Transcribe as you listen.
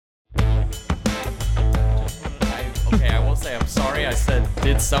say I'm sorry. I said,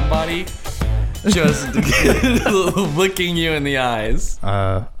 did somebody? Just looking you in the eyes.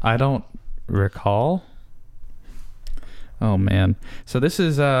 I don't recall. Oh man. So this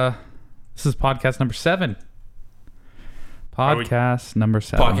is podcast number 7. Podcast number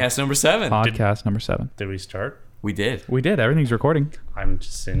 7. Podcast number 7. Podcast number 7. Did we start? We did. We did. Everything's recording. I'm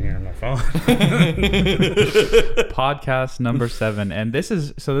just sitting here on my phone. Podcast number 7, and this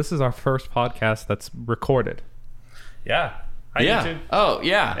is our first podcast that's recorded. Yeah. Hi, Yeah. YouTube. Oh,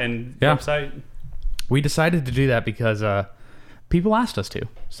 yeah. And Yeah. website. We decided to do that because people asked us to.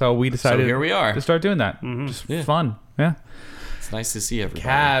 So we decided here we are. to start doing that. Mm-hmm. Just Yeah. fun. Yeah. It's nice to see everybody.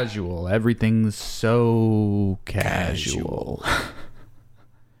 Casual. Everything's so casual.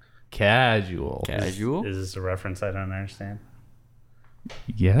 Casual. Casual? Is this a reference I don't understand?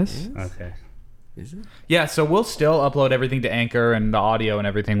 Yes. Okay. Is it? Yeah, so we'll still upload everything to Anchor, and the audio and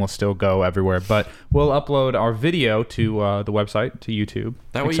everything will still go everywhere. But we'll upload our video to the website, to YouTube.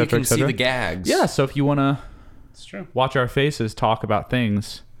 That way et you cetera, can et see cetera. the gags. Yeah, so if you want to It's true. watch our faces talk about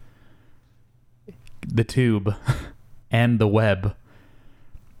things, the tube and the web,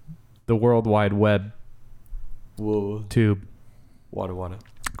 the World Wide Web Whoa. tube. Wada.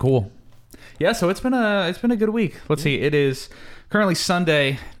 Cool. Yeah, so it's been a good week. Let's see. It is currently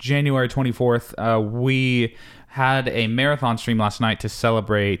Sunday, January 24th. We had a marathon stream last night to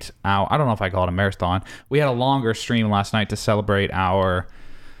celebrate our, I don't know if I call it a marathon. We had a longer stream last night to celebrate our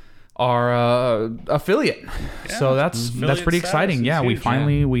affiliate. Yeah, So that's affiliate pretty status exciting. is Yeah,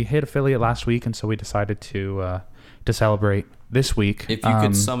 huge, we hit affiliate last week, and so we decided to celebrate this week. If you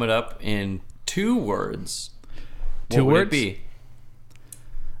could sum it up in 2 words, Two what would words? it be?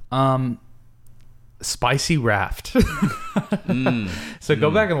 Spicy Raft. So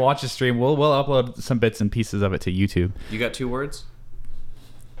go back and watch the stream. We'll upload some bits and pieces of it to YouTube. You got 2 words?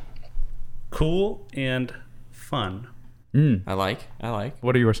 Cool and fun. I like.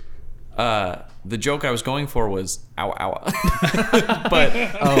 What are yours? The joke I was going for was ow ow. But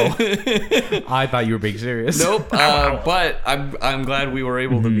I thought you were being serious. nope. But I'm glad we were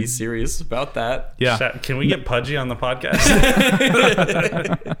able to be serious about that. Yeah, Can we get Pudgy on the podcast?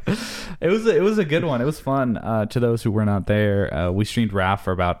 it was a good one. It was fun. To those who were not there, we streamed Raft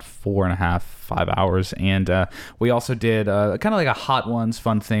for about 4.5, 5 hours, and we also did kind of like a Hot Ones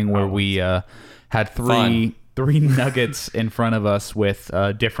fun thing where we had three nuggets in front of us with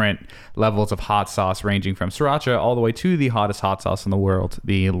different levels of hot sauce, ranging from sriracha all the way to the hottest hot sauce in the world,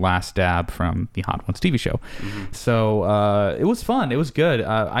 the Last Dab from the Hot Ones TV show. So it was fun. It was good.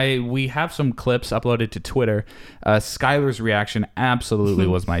 We have some clips uploaded to Twitter. Skylar's reaction absolutely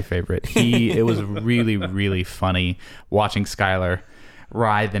was my favorite. It was really, really funny watching Skylar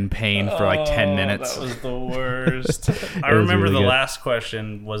writhe in pain for like 10 minutes. That was the worst. I It was remember really the good. last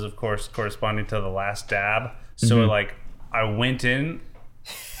question was, of course, corresponding to the last dab. So, like, I went in,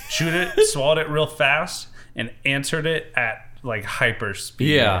 chewed it, swallowed it real fast, and answered it at, like, hyper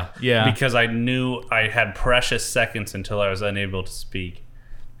speed. Yeah. Because I knew I had precious seconds until I was unable to speak.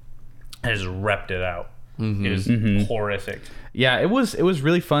 I just repped it out. It was horrific. Yeah, it was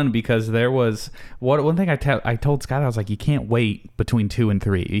really fun because there was one thing I told Skylar, I was like, you can't wait between 2 and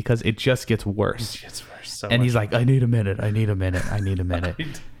 3 because it just gets worse. It's worse so And much. he's like, I need a minute. And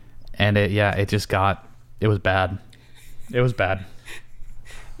it was bad. It was bad.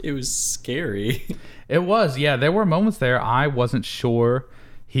 It was scary. It was, yeah. There were moments there I wasn't sure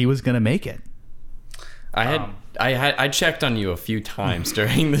he was gonna make it. I checked on you a few times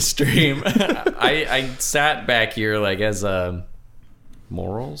during the stream. I sat back here like as a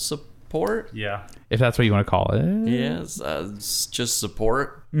moral support. Yeah. If that's what you want to call it. Yes, just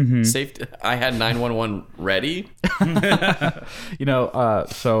support. Safety. I had 911 ready.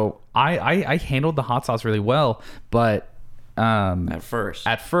 So I handled the hot sauce really well, but At first.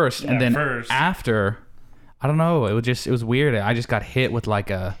 and then after, I don't know, it was weird. I just got hit with like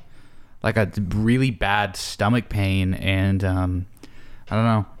a really bad stomach pain, and I don't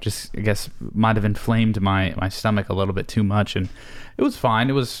know, just I guess might have inflamed my stomach a little bit too much, and it was fine.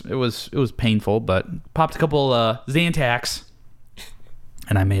 It was painful, but popped a couple Zantacs,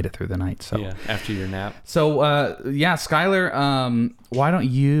 and I made it through the night. So Yeah, after your nap. So Skylar, why don't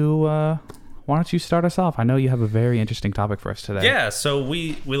you start us off? I know you have a very interesting topic for us today. Yeah, so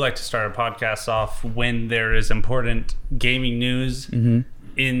we like to start our podcast off when there is important gaming news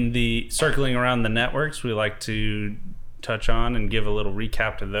in the circling around the networks. We like to touch on and give a little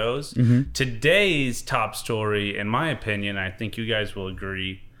recap to those. Today's top story, in my opinion, I think you guys will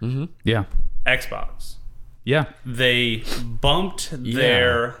agree, Yeah. Xbox. Yeah. They bumped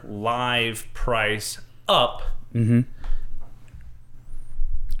their live price up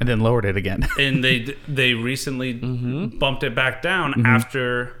And then lowered it again. and they recently bumped it back down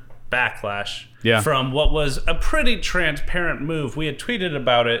after backlash from what was a pretty transparent move. We had tweeted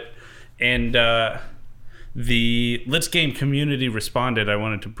about it, and the Let's Game community responded. I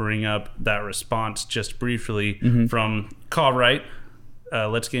wanted to bring up that response just briefly from Carl Wright.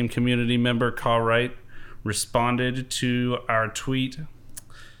 Let's Game community member Carl Wright responded to our tweet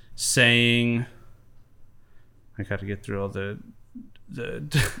saying, I got to get through all the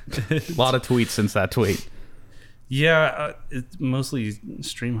A lot of tweets since that tweet. Yeah, it's mostly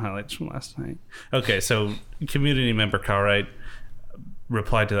stream highlights from last night. Okay, so community member Cartwright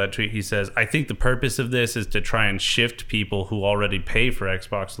replied to that tweet. He says, I think the purpose of this is to try and shift people who already pay for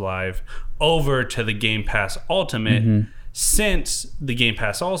Xbox Live over to the Game Pass Ultimate, since the Game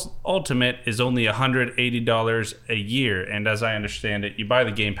Pass Ultimate is only $180 a year. And as I understand it, you buy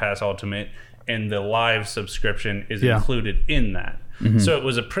the Game Pass Ultimate and the Live subscription is included in that. So it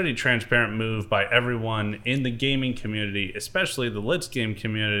was a pretty transparent move by everyone in the gaming community, especially the Let's Game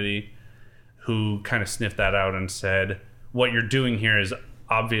community, who kind of sniffed that out and said, what you're doing here is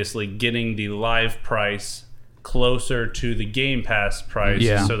obviously getting the Live price closer to the Game Pass price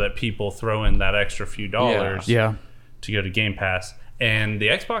so that people throw in that extra few dollars to go to Game Pass. And the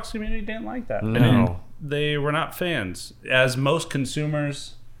Xbox community didn't like that. No. And they were not fans. As most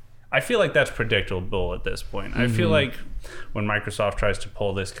consumers, I feel like that's predictable at this point. I feel like when Microsoft tries to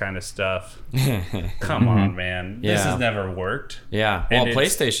pull this kind of stuff, come on, man. This has never worked. Yeah. And Well,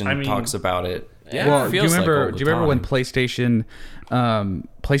 PlayStation talks about it. Yeah, Well, it do you feels like remember? all the Do you remember when time.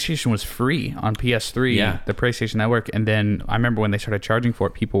 PlayStation was free on PS3, the PlayStation Network, and then I remember when they started charging for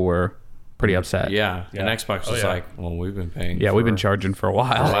it, people were pretty upset. Yeah. And Xbox was like, well, we've been paying. Yeah, for we've been charging for a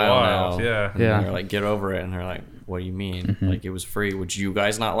while. a while now. Yeah. And they're like, get over it. And they're like, what do you mean? Like, it was free. Would you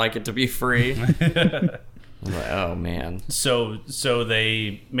guys not like it to be free? I'm like, oh, man. So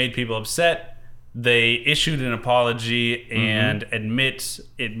they made people upset. They issued an apology and admit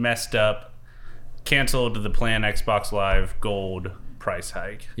it messed up, canceled the Plan Xbox Live Gold price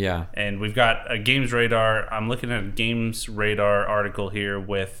hike. Yeah. And we've got a Games Radar. I'm looking at a Games Radar article here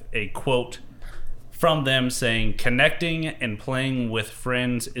with a quote from them saying, connecting and playing with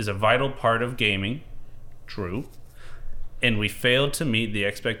friends is a vital part of gaming. True. And we failed to meet the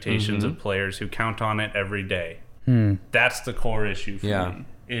expectations of players who count on it every day. That's the core issue for me.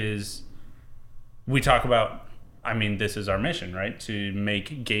 Is we talk about, I mean, this is our mission, right? To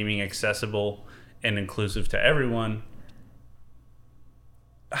make gaming accessible and inclusive to everyone.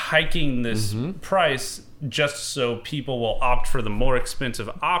 Hiking this price just so people will opt for the more expensive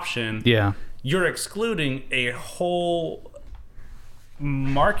option. Yeah. You're excluding a whole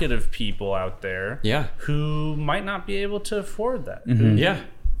market of people out there who might not be able to afford that. Yeah.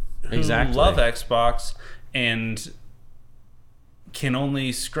 Who Exactly. love Xbox and can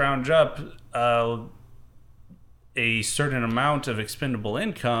only scrounge up a certain amount of expendable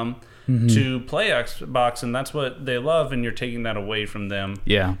income to play Xbox, and that's what they love, and you're taking that away from them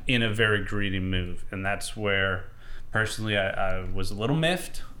in a very greedy move. And that's where, personally, I was a little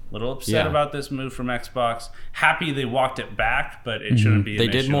miffed, a little upset about this move from Xbox. Happy they walked it back, but it shouldn't be an They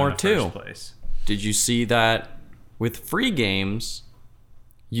issue did more in the too. first place. Did you see that with free games,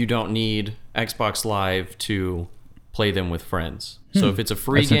 you don't need Xbox Live to play them with friends? So if it's a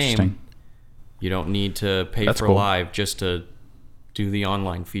free That's game, interesting. you don't need to pay That's for cool. Live just to do the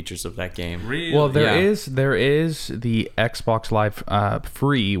online features of that game. Really? Well, there Yeah. is the Xbox Live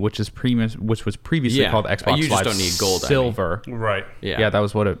free, which was previously called Xbox You just Live don't need gold, I mean. Silver. right. Yeah. Yeah, that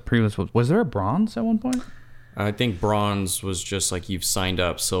was what it previously was. Was there a bronze at one point? I think bronze was just like you've signed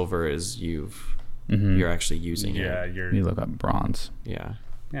up. Silver is you're actually using Yeah, it. you're. You look up bronze. Yeah.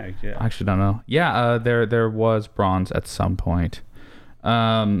 Yeah, I actually don't know. Yeah, there was bronze at some point.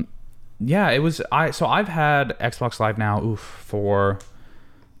 Yeah, it was. I've had Xbox Live now for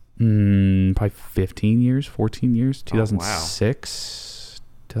probably 15 years, 14 years, 2006,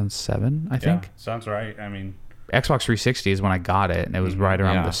 2007, I think. Yeah, sounds right. I mean, Xbox 360 is when I got it, and it was right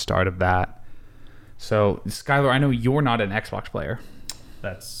around Yeah. the start of that. So, Skylar, I know you're not an Xbox player.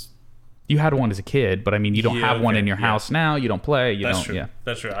 that's You had one as a kid, but I mean, you don't have one in your house now. You don't play. You that's don't. true. Yeah.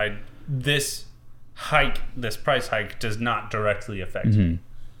 That's true. This price hike does not directly affect me.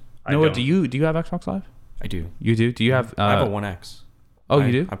 Noah, do you have Xbox Live? I do. You do? Do you have? I have a 1X. Oh,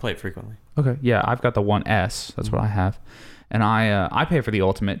 you do? I play it frequently. Okay, yeah, I've got the One S. That's what I have, and I pay for the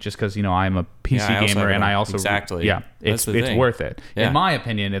Ultimate just because I'm a PC Yeah, I also gamer, have and one. I also Exactly. yeah, That's it's the thing. worth it. Yeah. In my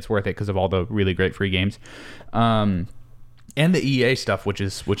opinion, it's worth it because of all the really great free games, and the EA stuff, which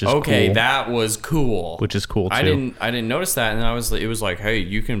is Okay, cool, that was too. cool. I didn't notice that, and it was like, hey,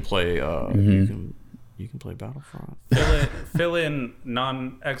 you can play, You can play Battlefront. Fill in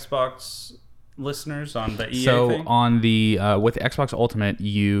non-Xbox listeners on the EA So thing. on the with Xbox Ultimate,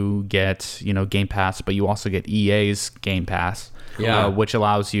 you get Game Pass, but you also get EA's Game Pass, Yeah. which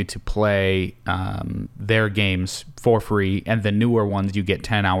allows you to play their games for free, and the newer ones you get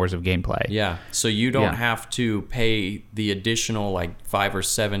 10 hours of gameplay. Yeah, so you don't Yeah. have to pay the additional like $5 or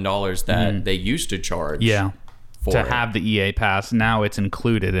 $7 that they used to charge. Yeah, for to it. have the EA Pass now it's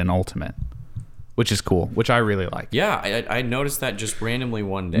included in Ultimate, which is cool, which I really like. Yeah, I noticed that just randomly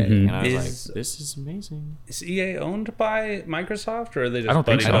one day, and I was like, "This is amazing." Is EA owned by Microsoft, or are they just I don't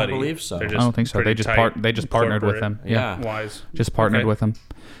think buddy so. buddy? I don't believe so. They're I just I don't think so. They pretty just tight they just partnered with corporate them. Yeah, Yeah. Wise. just partnered Okay. with them.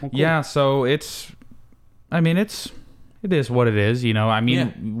 Well, cool. Yeah, so it is what it is, I mean, Yeah.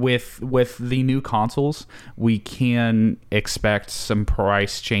 with the new consoles, we can expect some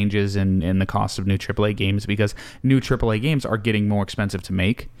price changes in the cost of new AAA games because new AAA games are getting more expensive to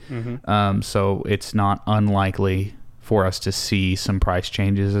make. So it's not unlikely for us to see some price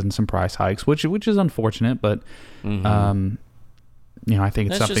changes and some price hikes, which is unfortunate, but I think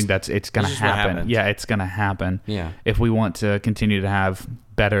it's That's something just- it's going to that's just what happen. happens. Yeah, it's going to happen. Yeah. If we want to continue to have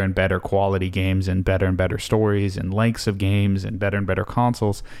better and better quality games and better stories and lengths of games and better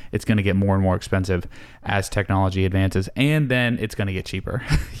consoles, it's going to get more and more expensive as technology advances, and then it's going to get cheaper.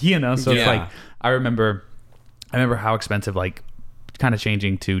 So it's Yeah. like I remember how expensive, like, kind of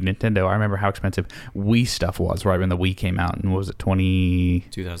changing to Nintendo. I remember how expensive Wii stuff was right when the Wii came out, and what was it,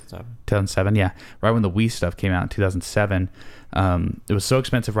 2007. 2007? Yeah, right when the Wii stuff came out in 2007. It was so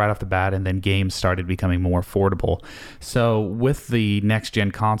expensive right off the bat, and then games started becoming more affordable. So with the next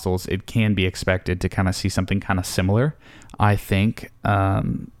gen consoles, it can be expected to kind of see something kind of similar, I think.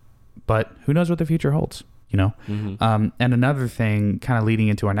 But who knows what the future holds? And another thing kind of leading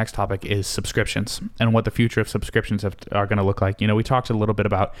into our next topic is subscriptions and what the future of subscriptions are going to look like. We talked a little bit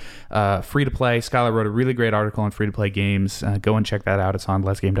about free to play. Skylar wrote a really great article on free to play games. Go and check that out. It's on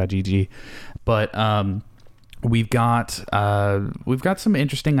letsgame.gg. But we've got some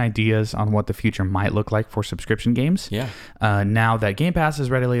interesting ideas on what the future might look like for subscription games. Yeah. Now that Game Pass is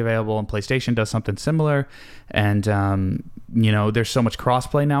readily available and PlayStation does something similar, and there's so much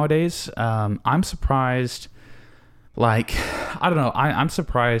crossplay nowadays. I'm surprised. Like, I don't know. I'm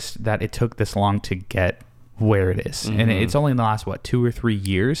surprised that it took this long to get where it is, and it's only in the last 2 or 3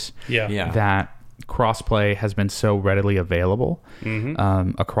 years. Yeah. That crossplay has been so readily available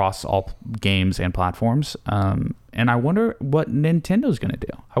across all games and platforms. And I wonder what Nintendo's going to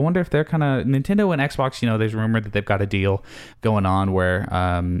do. I wonder if they're Nintendo and Xbox, there's rumor that they've got a deal going on where,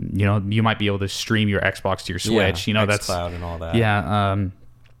 you might be able to stream your Xbox to your Switch. That's xCloud and all that. Yeah.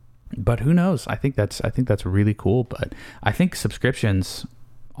 But who knows? I think that's really cool. But I think subscriptions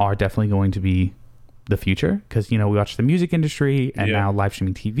are definitely going to be the future because, we watch the music industry and now live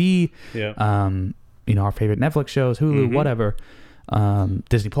streaming TV. Yeah. Our favorite Netflix shows, Hulu, whatever,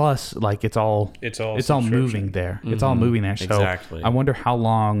 Disney Plus, like it's all moving there. It's all moving there. So Exactly. I wonder how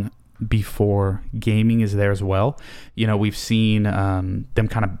long before gaming is there as well. We've seen them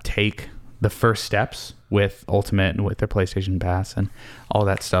kind of take the first steps with Ultimate and with their PlayStation Pass and all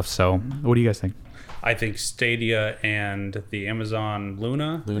that stuff. So what do you guys think? I think Stadia and the Amazon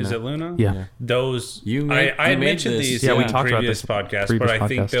Luna. Is it Luna? Yeah. Those You I had made mentioned this. these Yeah, we in talked about previous this podcasts, previous but I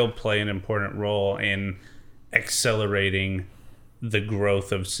think podcast. they'll play an important role in accelerating the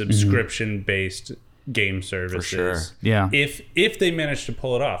growth of subscription-based game services. sure. Yeah. If they manage to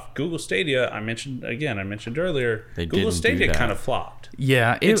pull it off. Google Stadia, I mentioned earlier, They Google didn't do Stadia that. kind of flopped.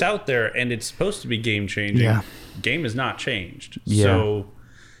 Yeah. It's out there and it's supposed to be game changing. Yeah. Game is not changed. Yeah. So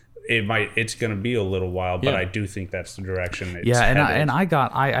it's going to be a little while, but Yeah. I do think that's the direction it's Yeah, headed.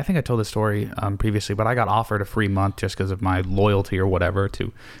 I think I told this story previously, but I got offered a free month just because of my loyalty or whatever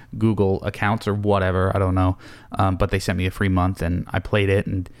to Google accounts or whatever. I don't know. But they sent me a free month and I played it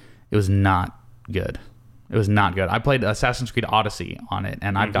and it was not good. It was not good. I played Assassin's Creed Odyssey on it,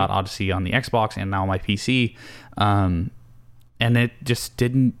 and I've got Odyssey on the Xbox and now on my PC, and it just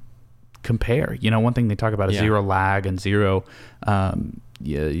didn't compare. One thing they talk about is zero lag and zero.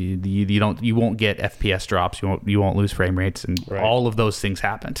 You won't get FPS drops. You won't lose frame rates, and Right. all of those things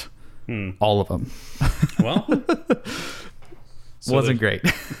happened. All of them. Well, so Wasn't there's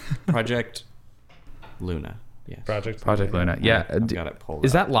great. Project Luna. Yes. Project Luna. Yeah. I've got it pulled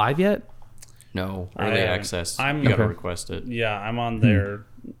Is up. that live yet? No, early I- access. I'm- You got to Okay. request it. Yeah, I'm on their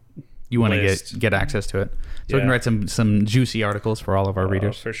You want to List. get access to it, so we can Yeah. write some juicy articles for all of our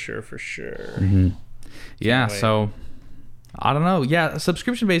readers. for sure. Yeah, Wait. so I don't know. Yeah,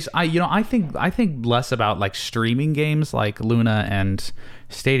 subscription based. I think less about like streaming games like Luna and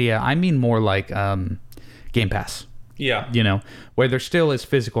Stadia. I mean more like Game Pass. Yeah. Where there still is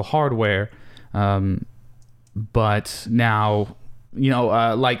physical hardware, but now,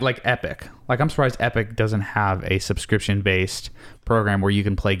 like Epic. Like, I'm surprised Epic doesn't have a subscription-based program where you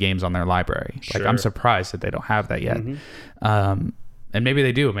can play games on their library. Like, I'm surprised that they don't have that yet. And maybe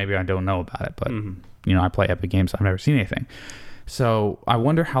they do. Maybe I don't know about it. But, I play Epic Games. I've never seen anything. So I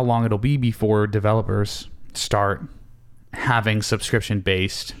wonder how long it'll be before developers start having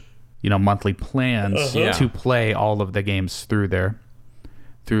subscription-based, monthly plans to play all of the games through their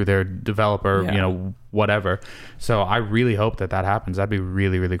developer, whatever. So I really hope that happens. That'd be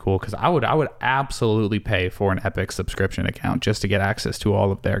really, really cool, because I would absolutely pay for an Epic subscription account just to get access to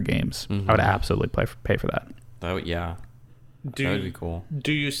all of their games. I would absolutely pay for that. That would be cool.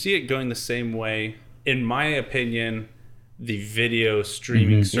 Do you see it going the same way? In my opinion, the video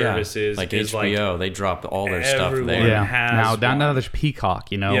streaming services, like is HBO, they dropped all their stuff there. Yeah. Now there's Peacock.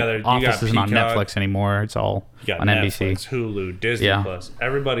 Office isn't on Netflix anymore. It's all on NBC, Hulu, Disney Plus.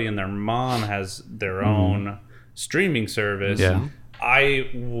 Everybody and their mom has their own streaming service. Yeah.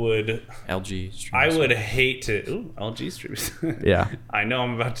 LG streaming I would hate to. LG streaming. Yeah. I know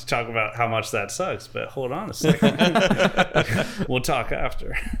I'm about to talk about how much that sucks, but hold on a second. We'll talk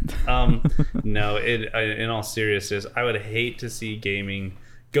after. No, in all seriousness, I would hate to see gaming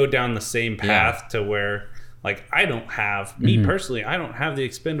go down the same path to where, like, I don't have, me personally, I don't have the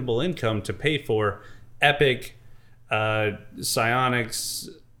expendable income to pay for Epic, Psyonix,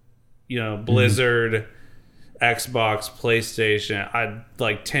 Blizzard, Xbox, PlayStation, I'd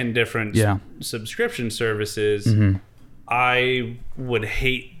like 10 different subscription services. I would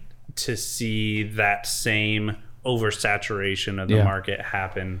hate to see that same oversaturation of the market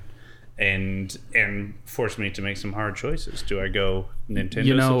happen and force me to make some hard choices. Do I go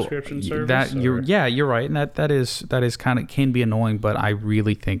Nintendo subscription service? You're right, and that is kind of can be annoying, but I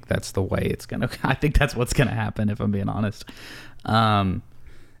really think that's the way it's gonna. I think that's what's gonna happen, if I'm being honest. And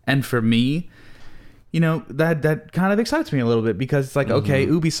for me, that kind of excites me a little bit, because it's like, okay,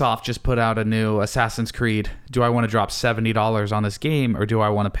 Ubisoft just put out a new Assassin's Creed. Do I want to drop $70 on this game, or do I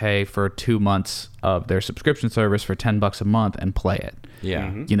want to pay for 2 months of their subscription service for $10 a month and play it?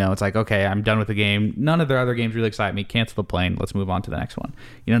 Yeah. It's like, okay, I'm done with the game. None of their other games really excite me. Cancel the plane. Let's move on to the next one.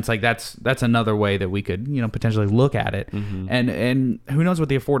 It's like that's another way that we could, potentially look at it. And who knows what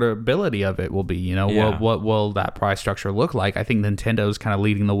the affordability of it will be? What will that price structure look like? I think Nintendo's kind of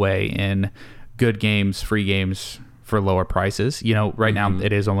leading the way in good games, free games for lower prices. Right now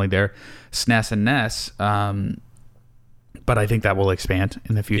it is only their SNES and NES, but I think that will expand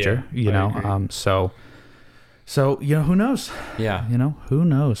in the future. So who knows? Yeah. Who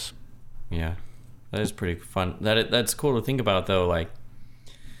knows? Yeah, that is pretty fun. That's cool to think about, though. Like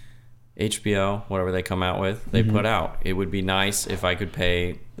HBO, whatever they come out with, they put out. It would be nice if I could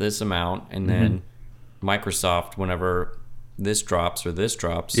pay this amount, and then Microsoft, whenever this drops or this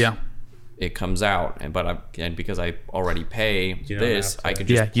drops, it comes out, and because I already pay this, I could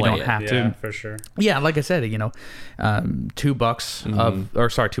just play it. You don't have to. Yeah, for sure. Yeah, like I said, $2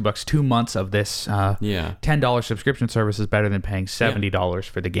 2 months of this $10 subscription service is better than paying $70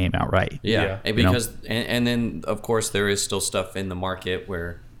 for the game outright. Yeah. Because and then of course there is still stuff in the market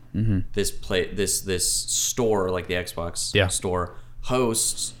where this store, like the Xbox store,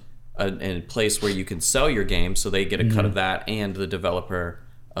 hosts a place where you can sell your game, so they get a cut of that, and the developer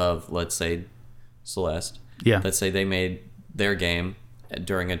of, let's say, Celeste. Yeah. Let's say they made their game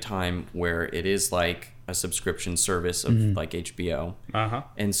during a time where it is like a subscription service of like HBO.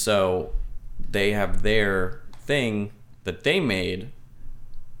 And so they have their thing that they made.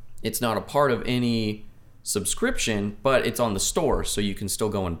 It's not a part of any subscription, but it's on the store, so you can still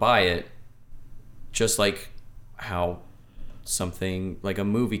go and buy it. Just like how something like a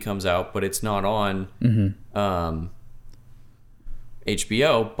movie comes out, but it's not on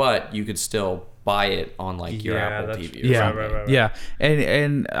HBO, but you could still buy it on like your Apple TV. Right.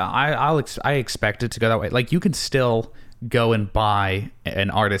 And I expect it to go that way. Like, you can still go and buy an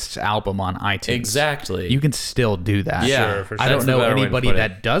artist's album on iTunes. Exactly. You can still do that. Yeah, sure, for sure. I don't know anybody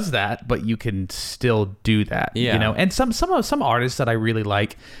that does that, but you can still do that. Yeah. And some artists that I really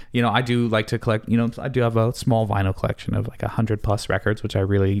like, I do like to collect, I do have a small vinyl collection of like 100+ records, which I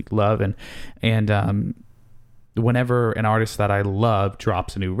really love. And whenever an artist that I love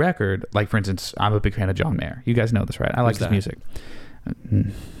drops a new record, like, for instance, I'm a big fan of John Mayer. You guys know this, right? I like his music.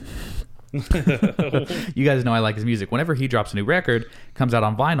 You guys know I like his music. Whenever he drops a new record, comes out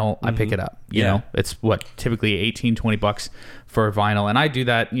on vinyl, I pick it up. You know, it's typically $18-20 for vinyl. And I do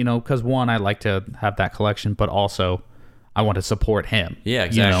that, because one, I like to have that collection, but also I want to support him. Yeah,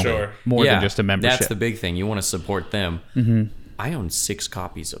 exactly. More than just a membership. That's the big thing. You want to support them. I own 6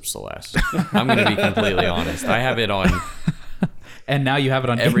 copies of Celeste. I'm going to be completely honest. I have it on And now you have it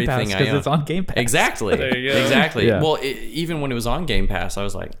on Game Pass because it's on Game Pass. Exactly. There you go. Exactly. Yeah. Well, even when it was on Game Pass, I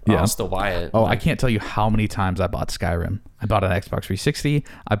was like, oh, I'll still buy it. Oh, I can't tell you how many times I bought Skyrim. I bought it on Xbox 360.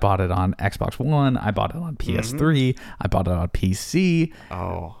 I bought it on Xbox One. I bought it on PS3. I bought it on PC.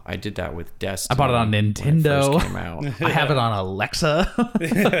 Oh, I did that with Destiny. I bought it on Nintendo. When it first came out. I have it on Alexa.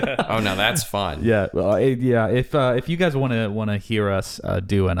 Oh, now that's fun. Yeah, well, yeah. If you guys want to hear us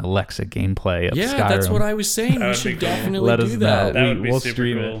do an Alexa gameplay of Yeah, Skyrim, that's what I was saying. We would should be cool. definitely let us do know. that. That would be We'll super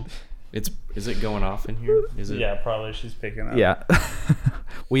stream cool. Is it going off in here? Is it? Yeah, probably she's picking up. Yeah,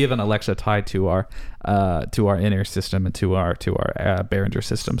 we have an Alexa tied to our in-ear system and to our Behringer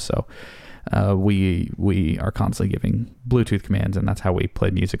system, so we are constantly giving Bluetooth commands, and that's how we play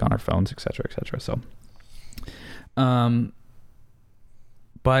music on our phones, etc., etc. So,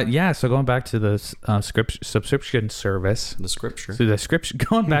 but yeah, so going back to the subscription service, The scripture. so the scripture,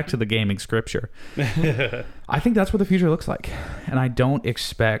 going back to the gaming scripture, I think that's what the future looks like, and I don't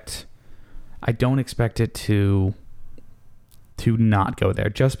expect it to not go there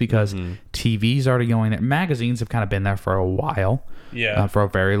just because TV's already going there. Magazines have kind of been there for a while, for a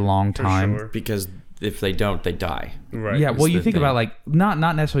very long time. Sure. Because if they don't, they die. Right. Yeah, well, Is you the think thing. about like not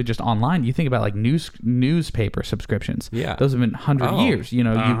necessarily just online. You think about like newspaper subscriptions. Yeah. Those have been 100 years. You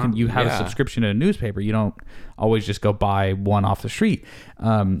know, you have a Yeah. subscription to a newspaper. You don't always just go buy one off the street.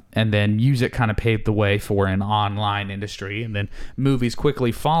 And then music kind of paved the way for an online industry, and then movies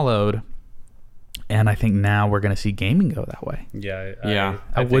quickly followed. And I think now we're going to see gaming go that way. Yeah.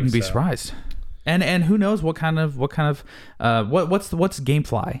 I wouldn't think be so. surprised. And who knows what's GameFly?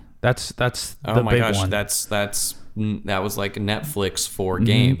 That's the Oh my big gosh, one. that was like Netflix for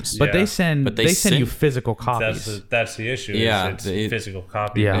games. But Yeah. they send But they they send you send- physical copies. That's the issue. Yeah, It's the- physical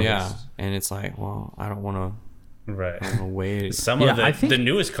copy. Yeah. Yeah, and it's like, well, I don't want Right. to wait. Some Yeah, of I think- the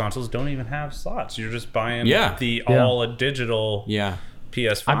newest consoles don't even have slots. You're just buying Yeah. all digital Yeah,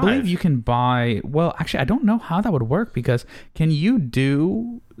 PS5. I believe you can buy. Well, actually, I don't know how that would work because can you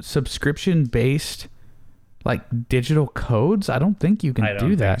do subscription based like digital codes? I don't think you can I don't do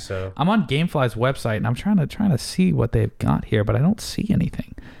think that. so. I'm on GameFly's website and I'm trying to see what they've got here, but I don't see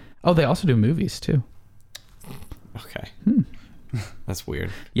anything. Oh, they also do movies too. okay. That's weird.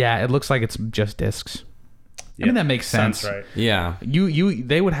 Yeah, it looks like it's just discs. I mean, that makes sense. Sounds right. Yeah,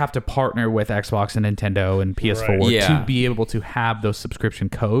 They would have to partner with Xbox and Nintendo and PS4 Right. Yeah. to be able to have those subscription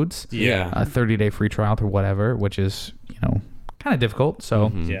codes. Yeah. A 30-day free trial or whatever, which is, kind of difficult.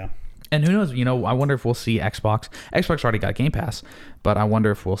 So, Yeah. and who knows, I wonder if we'll see Xbox. Xbox already got Game Pass, but I wonder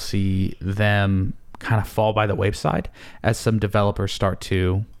if we'll see them kind of fall by the wayside as some developers start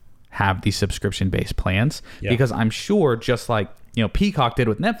to have these subscription-based plans. Yeah. Because I'm sure, just like, Peacock did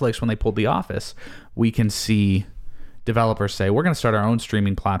with Netflix when they pulled The Office, we can see developers say, we're going to start our own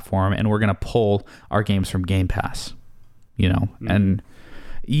streaming platform and we're going to pull our games from Game Pass, and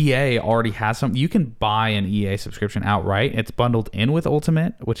EA already has some. You can buy an EA subscription outright. It's bundled in with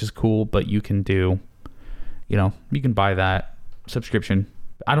Ultimate, which is cool, but you can do, you can buy that subscription.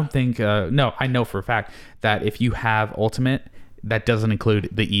 I don't think, no, I know for a fact that if you have Ultimate, that doesn't include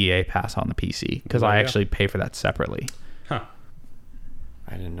the EA Pass on the PC because I actually pay for that separately. Huh.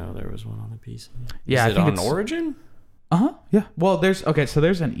 I didn't know there was one on the PC. Yeah, I Is it think on it's- Origin? Yeah. Well, there's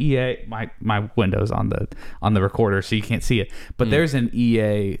an EA. My window's on the recorder, so you can't see it. But there's an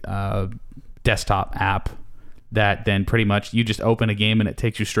EA desktop app that then pretty much you just open a game and it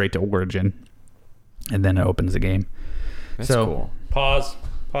takes you straight to Origin, and then it opens the game. That's So- cool.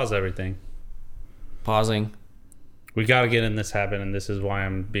 Pause everything. Pausing. We got to get in this habit, and this is why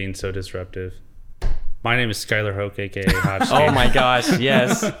I'm being so disruptive. My name is Skylar Hoke, aka Hotchkiss. Oh my gosh,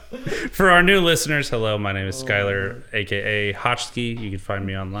 yes. For our new listeners, hello. My name is Skylar, aka Hotchki. You can find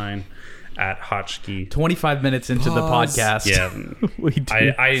me online at Hotchki. 25 minutes into the Pause. podcast, Yeah, we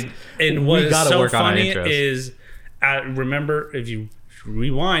do. and what We is gotta so work on our funny intros. is, remember, if you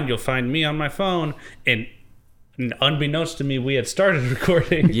rewind, you'll find me on my phone, and unbeknownst to me, we had started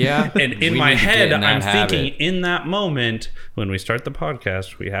recording. Yeah, and in we my need to get head, in that I'm thinking, habit. in that moment, when we start the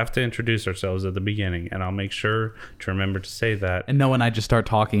podcast, we have to introduce ourselves at the beginning, and I'll make sure to remember to say that. and Noah and I just start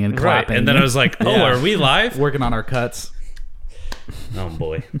talking and Right, clapping. and then I was like, "Oh, Yeah. are we live?" working on our cuts. Oh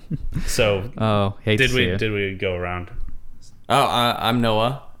boy. So Oh, hate to see it. did we go around? Oh, I'm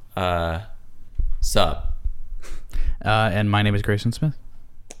Noah. Sup? And my name is Grayson Smith.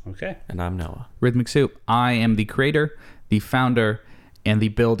 Okay. And I'm Noah. Rhythmic Soup. I am the creator, the founder, and the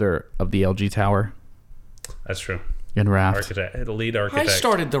builder of the LG Tower That's true. in Raft. Architect, the lead I architect.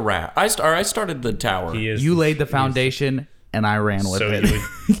 started the rat. I started the tower. He is You laid the foundation, and I ran with So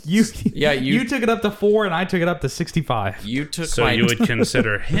it. You took it up to 4, and I took it up to 65. You took So my. you would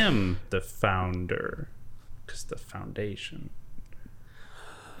consider him the founder, because the foundation.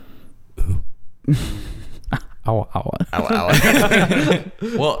 Ow.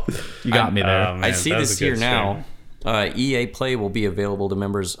 Well, You got me there. Man, I see that was this a here good now. EA Play will be available to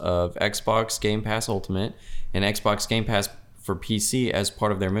members of Xbox Game Pass Ultimate and Xbox Game Pass for PC as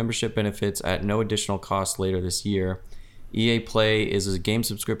part of their membership benefits at no additional cost later this year. EA Play is a game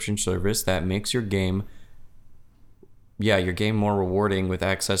subscription service that makes your game more rewarding with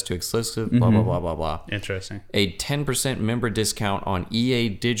access to exclusive blah, blah, blah, blah, blah. Interesting. A 10% member discount on EA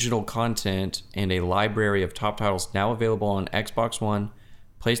digital content and a library of top titles now available on Xbox One,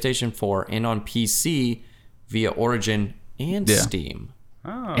 PlayStation 4, and on PC via Origin and Steam.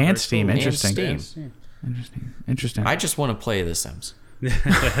 Oh, And Steam. cool. Interesting. And Steam. Interesting. I just want to play The Sims. I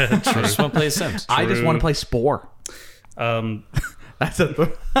just want to play The Sims. I just want to play Spore. That's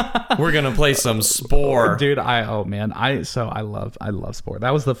a We're gonna play some Spore. dude. I love Spore.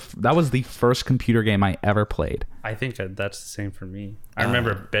 That was the first computer game I ever played. I think that's the same for me. I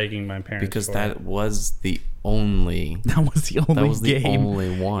remember begging my parents Because for that it. was the only. That was the only the game.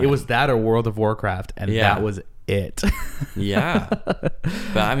 only one. It was that or World of Warcraft, and Yeah. that was it. Yeah, but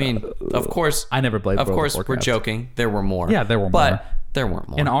I mean, of course, I never played. Of World course, of we're Warcraft. joking. There were more. Yeah, there were but more. there weren't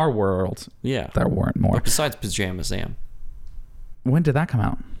more. In our world, Yeah, there weren't more. besides Pajama Sam. When did that come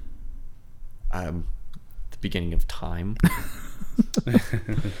out? The beginning of time.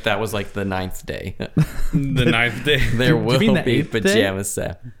 That was like the 9th day. The 9th day. There will mean the be 8th day? Pajama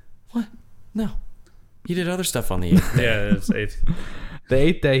Sam. What? No, he did other stuff on the 8th day. Yeah, it's 8th. The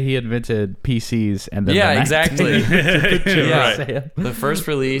 8th day he invented PCs, and then Yeah, the 9th exactly. day, Yeah. Sam. The first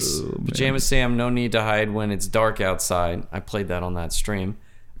release, Pajama Sam, No Need to Hide When It's Dark Outside. I played that on that stream.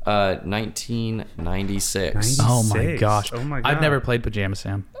 1996. Oh my 6. gosh! Oh my I've God. never played Pajama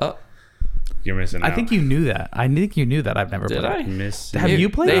Sam. You're missing out. I think you knew that. I think you knew that. I've never Did played. I? Miss. Have you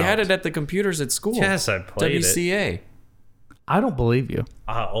played They it? had it at the computers at school. Yes, I played it. WCA. I don't believe you.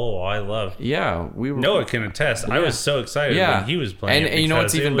 I love. Yeah, we were. Noah can attest. I was so excited Yeah. when he was playing. And it you know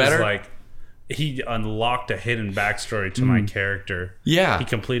what's because even it was better? Like he unlocked a hidden backstory to my character. Yeah. He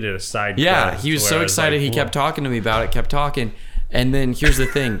completed a side. Yeah, quest he was where so I was excited. like, He kept talking to me about it, kept talking. And then here's the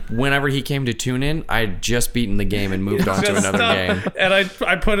thing: whenever he came to tune in, I had just beaten the game and moved on to Just another stop. game. And I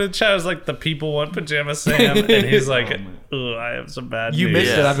put in chat, I was like, the people want Pajama Sam. And he's like, oh, I have some bad You news.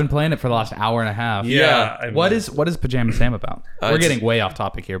 missed it. Yeah. I've been playing it for the last hour and a half. Yeah. Yeah. What is Pajama Sam about? We're it's- getting way off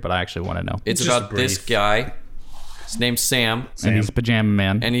topic here, but I actually want to know. It's Just about this brief. guy. His name's Sam, And he's Pajama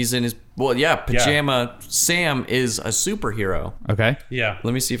Man. and he's in his. Well, yeah, Pajama Sam is a superhero. Okay. Yeah.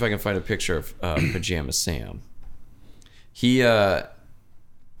 Let me see if I can find a picture of Pajama Sam. He,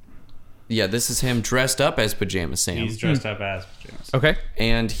 yeah, this is him dressed up as Pajama Sam. He's dressed up as Pajama Sam. Okay.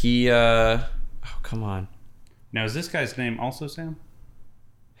 And he, oh, come on. Now, is this guy's name also Sam?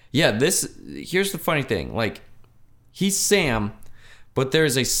 Yeah, here's the funny thing. Like, he's Sam, but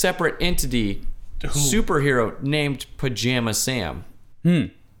there's a separate entity, superhero named Pajama Sam. Is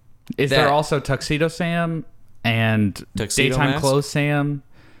That- there also Tuxedo Sam and Tuxedo Daytime Mask? Clothes Sam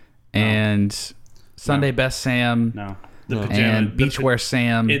and Sunday Best Sam No. The and Beachwear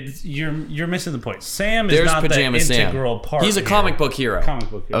Sam? You're missing the point. Sam is There's not Pajama the Sam. integral part. He's a here. comic book hero. Comic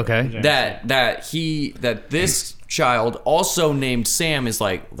book hero. Okay. Pajama Sam. That this child also named Sam is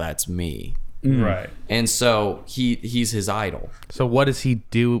like, that's me. Right. And so he's his idol. So what does he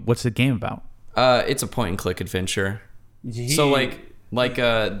do? What's the game about? It's a point and click adventure. So like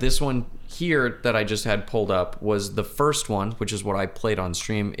this one here that I just had pulled up was the first one, which is what I played on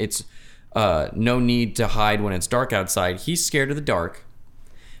stream. It's No Need to Hide When It's Dark Outside. He's scared of the dark,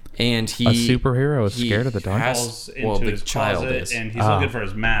 and A superhero is scared of the dark? falls into well, the his child closet is. and he's looking for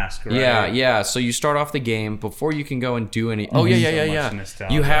his mask. Right? Yeah. So you start off the game before you can go and do any. Oh So much yeah.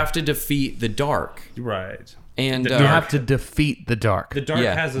 nostalgia. You have to defeat the dark, Right. and The You dark. have to defeat the dark. The dark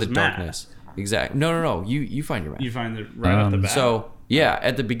yeah, has his the mask. darkness. Exactly. No. You find your mask. You find it right off the bat. So yeah,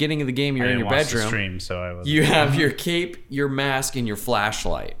 at the beginning of the game, you're I in didn't your watch the bedroom. stream, so I was. You have your cape, your mask, and your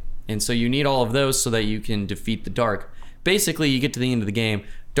flashlight. And so you need all of those so that you can defeat the dark. Basically, you get to the end of the game.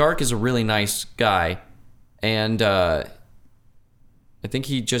 Dark is a really nice guy. And I think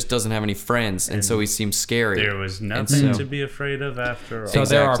he just doesn't have any friends. And so he seems scary. There was And nothing so- to be afraid of after all. So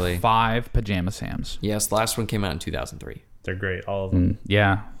Exactly. there are 5 Pajama Sams. Yes, the last one came out in 2003. They're great, all of them.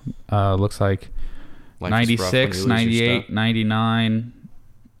 Yeah. Looks like Life is rough when you 96, lose your 98, stuff. 99.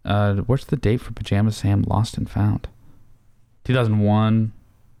 What's the date for Pajama Sam Lost and Found? 2001,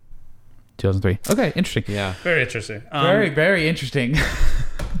 2003. Okay, interesting. Yeah. Very interesting. Very, very interesting.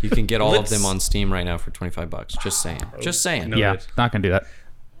 You can get all of them Let's- on Steam right now for $25. Just saying. Just saying. No. yeah, good. not going to do that.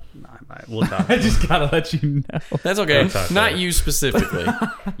 We'll talk. I just got to let you know. That's okay. We'll talk Not later. you specifically.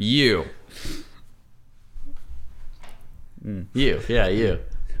 You. You. Yeah, you.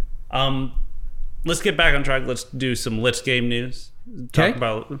 let's get back on track. Let's do some Let's Game news. Talk Okay.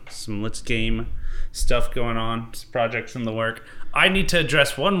 about some Let's Game stuff going on, some projects in the work. I need to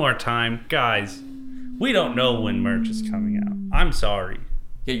address one more time, guys. We don't know when merch is coming out. I'm sorry.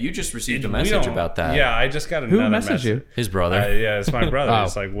 Yeah, you just received a We message don't- about that. Yeah, I just got Who another messaged message. you? His brother. Yeah, it's my brother. Oh.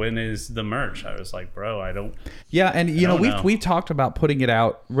 It's like, when is the merch? I was like, bro, I don't. Yeah, and you know don't know. we've talked about putting it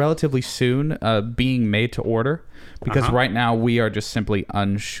out relatively soon, being made to order, because right now we are just simply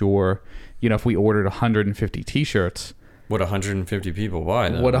unsure. You know, if we ordered 150 T-shirts, Would 150 people buy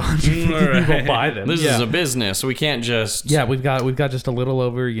them? would 150 Right. people buy them? This yeah. is a business. We can't just. Yeah, we've got just a little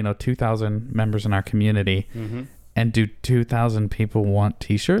over 2,000 members in our community, and do 2,000 people want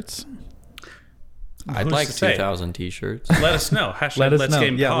T-shirts? I'd Who's like to say? 2,000 T-shirts. Let us know. Hashtag Let us Let's know.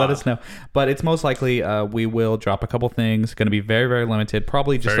 Game Yeah, Pod. let us know. But it's most likely we will drop a couple things. Going to be very, very limited.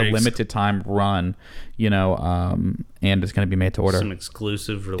 Probably just Very a limited time run, and it's going to be made to order. Some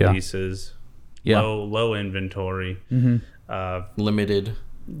exclusive releases. Yeah. Low inventory. Limited.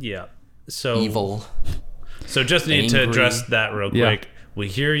 Yeah. So Evil. So just need to Angry. address that real Yeah. quick. We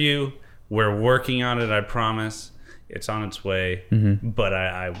hear you. We're working on it. I promise. It's on its way.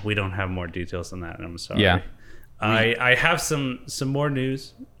 But we don't have more details than that. And I'm sorry. Yeah. I have some more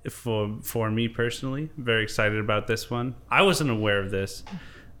news for me personally. I'm very excited about this one. I wasn't aware of this,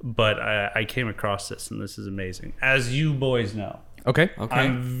 but I came across this, and this is amazing. As you boys know, Okay. Okay.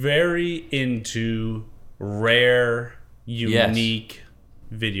 I'm very into rare, unique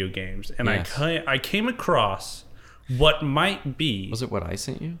video games, and Yes. I came across what might be. Was it what I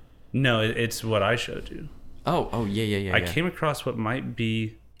sent you? No, it's what I showed you. Oh, yeah. I came across what might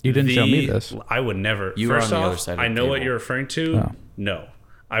be. You didn't show me this. I would never. You were First on the off, other side of I the know what table. you're referring to. Oh. No,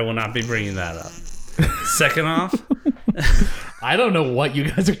 I will not be bringing that up. Second off, I don't know what you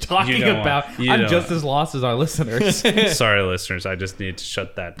guys are talking You don't about. want- you I'm don't just want- as lost as our listeners. sorry, listeners. I just need to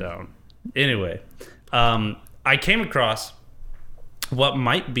shut that down. Anyway, I came across what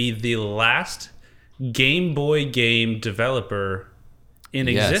might be the last Game Boy game developer in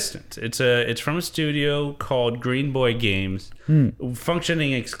Yes. existence. It's from a studio called Green Boy Games,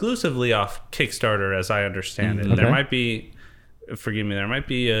 functioning exclusively off Kickstarter, as I understand it. Okay. There might be, forgive me, there might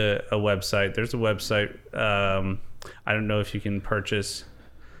be a website. There's a website. I don't know if you can purchase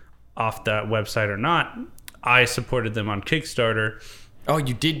off that website or not. I supported them on Kickstarter. Oh,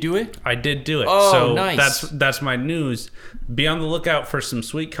 you did do it? I did do it. Oh, so nice. that's my news. Be on the lookout for some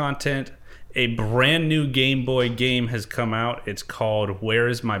sweet content. A brand new Game Boy game has come out. It's called Where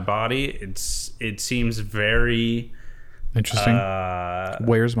Is My Body? It seems very Interesting.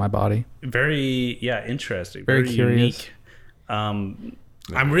 Where's my body? very interesting. Very curious. unique.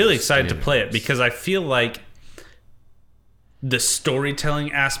 I'm really excited to play it because I feel like the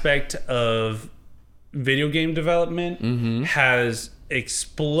storytelling aspect of video game development has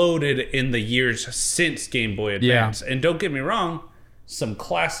exploded in the years since Game Boy Advance. And don't get me wrong, some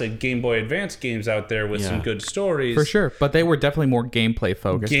classic Game Boy Advance games out there with some Yeah. good stories. For sure. But they were definitely more gameplay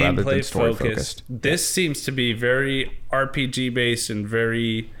focused rather than story focused. This seems to be very RPG based and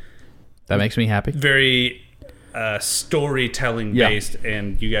very That makes me happy. very storytelling Yeah. based,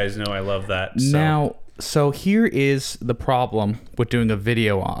 and you guys know I love that. So, Now, so here is the problem with doing a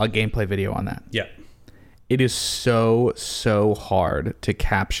gameplay video on that. yeah, It is so hard to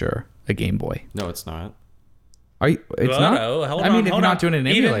capture a Game Boy. No, it's not. Are you? It's Well, not. no, hold I mean, on, if hold you're not on. doing an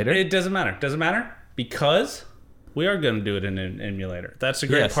Even- emulator, it doesn't matter. Doesn't matter because we are going to do it in an emulator. That's a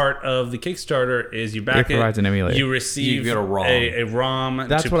great Yes. part of the Kickstarter is you back It provides an emulator. You receive You get a ROM. a ROM.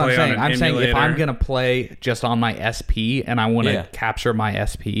 that's to what I'm play on saying. an I'm saying if emulator. I'm gonna play just on my SP and I want to Yeah. capture my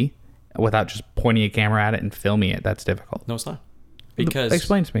SP without just pointing a camera at it and filming it, that's difficult. No, it's not. Because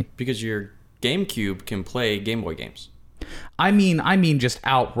Explain to me. Because your GameCube can play Game Boy games. I mean just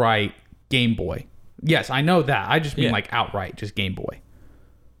outright Game Boy. Yes, I know that. I just mean Yeah. like outright, just Game Boy.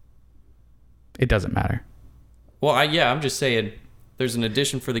 It doesn't matter. Well, I'm just saying there's an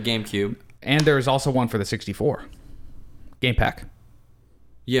edition for the GameCube. And there is also one for the 64 Game Pack.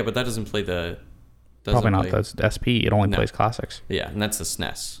 Yeah, but that doesn't play the... Probably not play- the SP. It only plays classics. Yeah, and that's the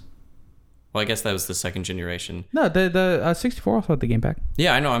SNES. Well, I guess that was the second generation. No, the 64 also had the Game Pack.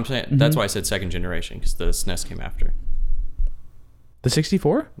 Yeah, I know. I'm saying that's why I said second generation because the SNES came after. The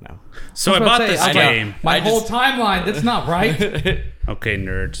 64? No. so I bought this game. My I whole just- timeline. That's not right. Okay,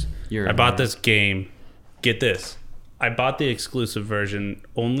 nerds. You're I a bought nerd. this game. Get this. I bought the exclusive version.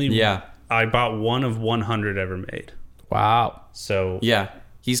 Only. Yeah. I bought one of 100 ever made. Wow. So Yeah,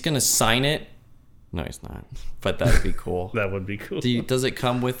 he's gonna sign it. No, he's not. But that'd be cool. that would be cool. Does it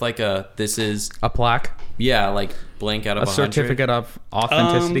come with like this is A plaque, like blank out of a 100? certificate of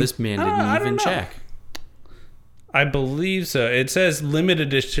authenticity. This man I didn't don't even know. check. I believe so. It says limited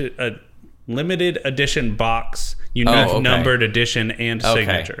edition. limited edition box, unique numbered edition, and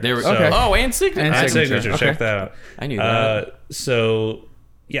signature. There we go. Oh, and signature. And signature. Okay. Check that out. I knew that. So,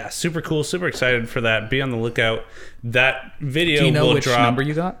 yeah, super cool. Super excited for that. Be on the lookout. That video Do you know will which drop. number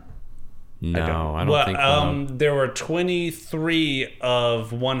you got? No, I don't think so. There were 23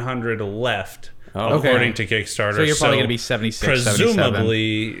 of 100 left. Oh, according to Kickstarter. So you're probably going to be 76,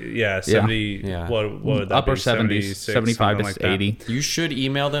 presumably, 77. yeah, 70. Yeah. What would that Upper be? 70s, 75 to like 80. You should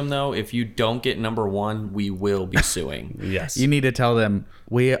email them, though. If you don't get number 1, we will be suing. Yes. You need to tell them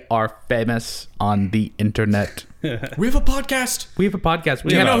we are famous on the internet. We have a podcast. We have a podcast.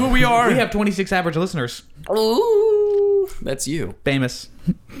 Do you know who we are? We have 26 average listeners. Ooh, that's you. Famous.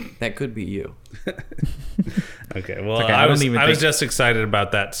 That could be you. Okay, well, okay, I was think- just excited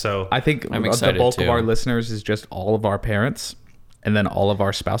about that. So I think I'm the excited, bulk too. of our listeners is just all of our parents and then all of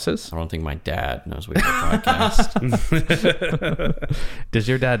our spouses. I don't think my dad knows we have a podcast. Does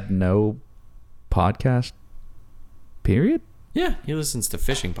your dad know podcast? Period? Yeah, he listens to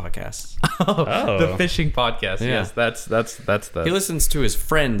fishing podcasts. The fishing podcast. Yeah. Yes, that's the He listens to his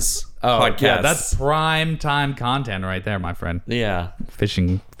friends' podcasts. Yeah, that's prime time content right there, my friend. Yeah.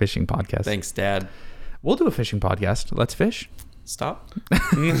 Fishing podcast. Thanks, Dad. We'll do a fishing podcast. Let's fish. Stop.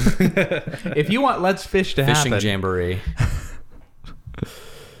 If you want Let's Fish to Fishing happen. jamboree.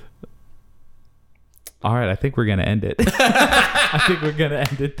 All right, I think we're going to end it. I think we're going to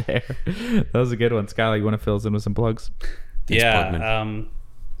end it there. That was a good one. Skylar, you want to fill us in with some plugs? yeah,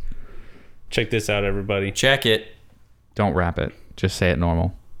 check this out, everybody. Check it. Don't rap it. Just say it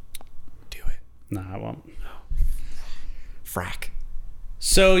normal. Do it. No, I won't. Frack.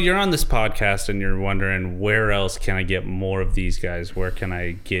 So you're on this podcast and you're wondering, where else can I get more of these guys? Where can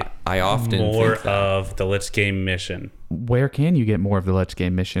I get I often more think that. of the Let's Game mission? Where can you get more of the Let's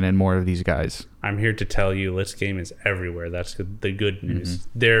Game mission and more of these guys? I'm here to tell you, Let's Game is everywhere. That's the good news.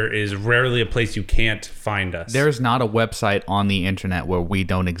 There is rarely a place you can't find us. There is not a website on the internet where we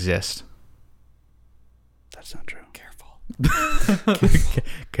don't exist. That's not true.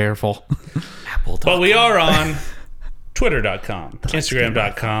 Careful. Apple. But we are on Twitter.com,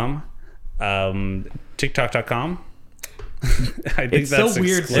 Instagram.com, TikTok.com. I think It's so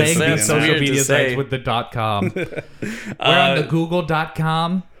weird saying That's these social weird to media say. sites with the .com. We're on the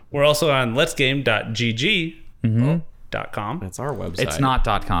Google.com. We're also on letsgame.gg. .com. That's our website. It's not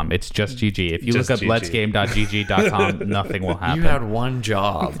 .com. It's just GG. If you Just look up GG. letsgame.gg.com, nothing will happen. You had one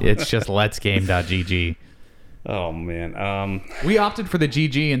job. It's just letsgame.gg. Oh, man. We opted for the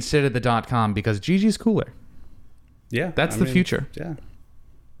GG instead of the .com because GG is cooler. Yeah. That's the future. Yeah.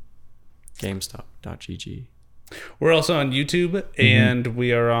 GameStop.gg. We're also on YouTube, and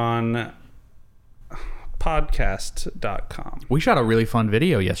we are on podcast.com. We shot a really fun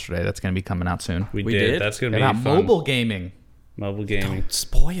video yesterday that's going to be coming out soon. We We did. did? That's going to be About fun. mobile gaming. Mobile gaming.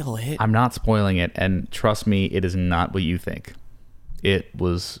 Spoil it. I'm not spoiling it, and trust me, it is not what you think. It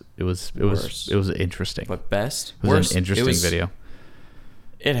was Worse. interesting. But best. It was Worst. an interesting video.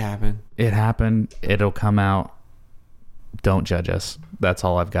 It happened. It happened. It'll come out. Don't judge us. That's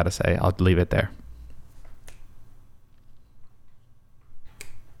all I've got to say. I'll leave it there.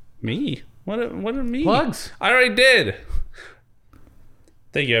 Me? What a me? Plugs. I already did.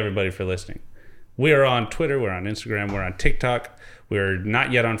 Thank you, everybody, for listening. We are on Twitter. We're on Instagram. We're on TikTok. We're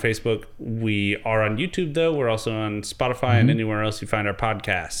not yet on Facebook. We are on YouTube, though. We're also on Spotify and anywhere else you find our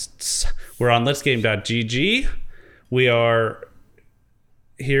podcasts. We're on letsgame.gg. We are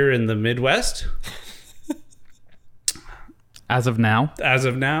here in the Midwest. As of now, As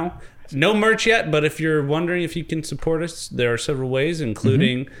of now, no merch yet, but if you're wondering if you can support us, there are several ways,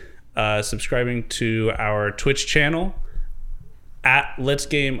 including subscribing to our Twitch channel at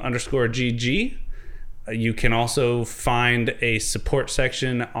letsgame_GG. You can also find a support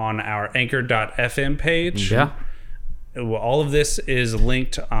section on our anchor.fm page. yeah. All of this is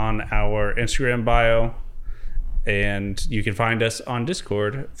linked on our Instagram bio, and you can find us on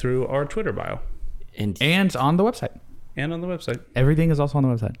Discord through our Twitter bio And And on the website. and on the website. Everything is also on the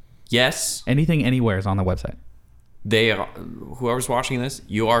website. yes, Anything, anywhere is on the website. they are, whoever's watching this,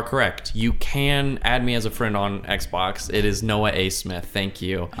 you are correct. You can add me as a friend on Xbox. It is Noah A. Smith. Thank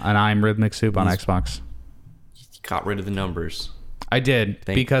you. And I'm Rhythmic Soup on Xbox. Got rid of the numbers. I did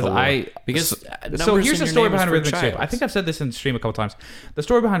Thank because the Lord. Because so numbers here's in the your story name is behind for Rhythmic Soup. child. I think I've said this in the stream a couple times. The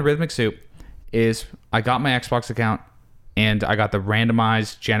story behind Rhythmic Soup is I got my Xbox account and I got the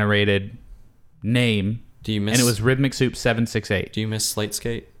randomized generated name. Do you miss? And it was Rhythmic Soup 768. Do you miss Slate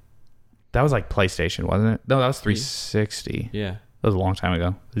Skate? That was like PlayStation, wasn't it? No, that was 360. Yeah. That was a long time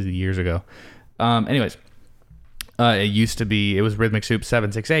ago. This is years ago. Anyways, it was Rhythmic Soup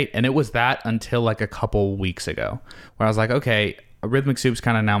 768, and it was that until like a couple weeks ago, where I was like, okay, Rhythmic Soup's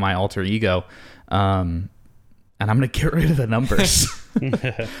kind of now my alter ego. And I'm going to get rid of the numbers.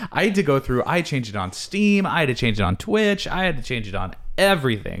 I had to go through, I changed it on Steam, I had to change it on Twitch, I had to change it on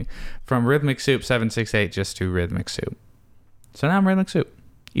everything from Rhythmic Soup 768 just to Rhythmic Soup. So now I'm Rhythmic Soup.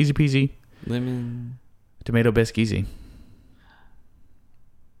 Easy peasy. Lemon. Tomato bisque easy.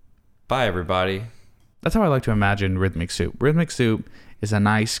 Bye, everybody. That's how I like to imagine Rhythmic Soup. Rhythmic Soup is a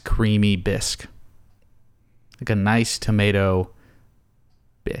nice creamy bisque. Like a nice tomato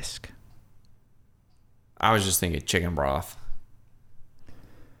bisque. I was just thinking chicken broth.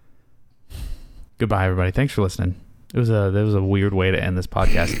 Goodbye, everybody. Thanks for listening. That was a weird way to end this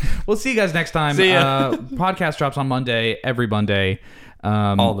podcast. We'll see you guys next time. See ya. Podcast drops on Monday, every Monday.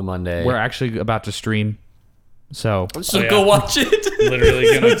 All the Monday. We're actually about to stream. So go watch it.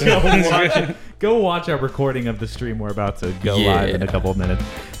 Literally gonna go watch our recording of the stream. We're about to go live in a couple of minutes.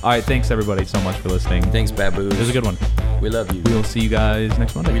 All right. Thanks, everybody, so much for listening. Thanks, Baboos. It was a good one. We love you. We will see you guys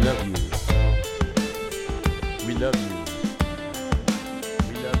next Monday. We love you. We love you.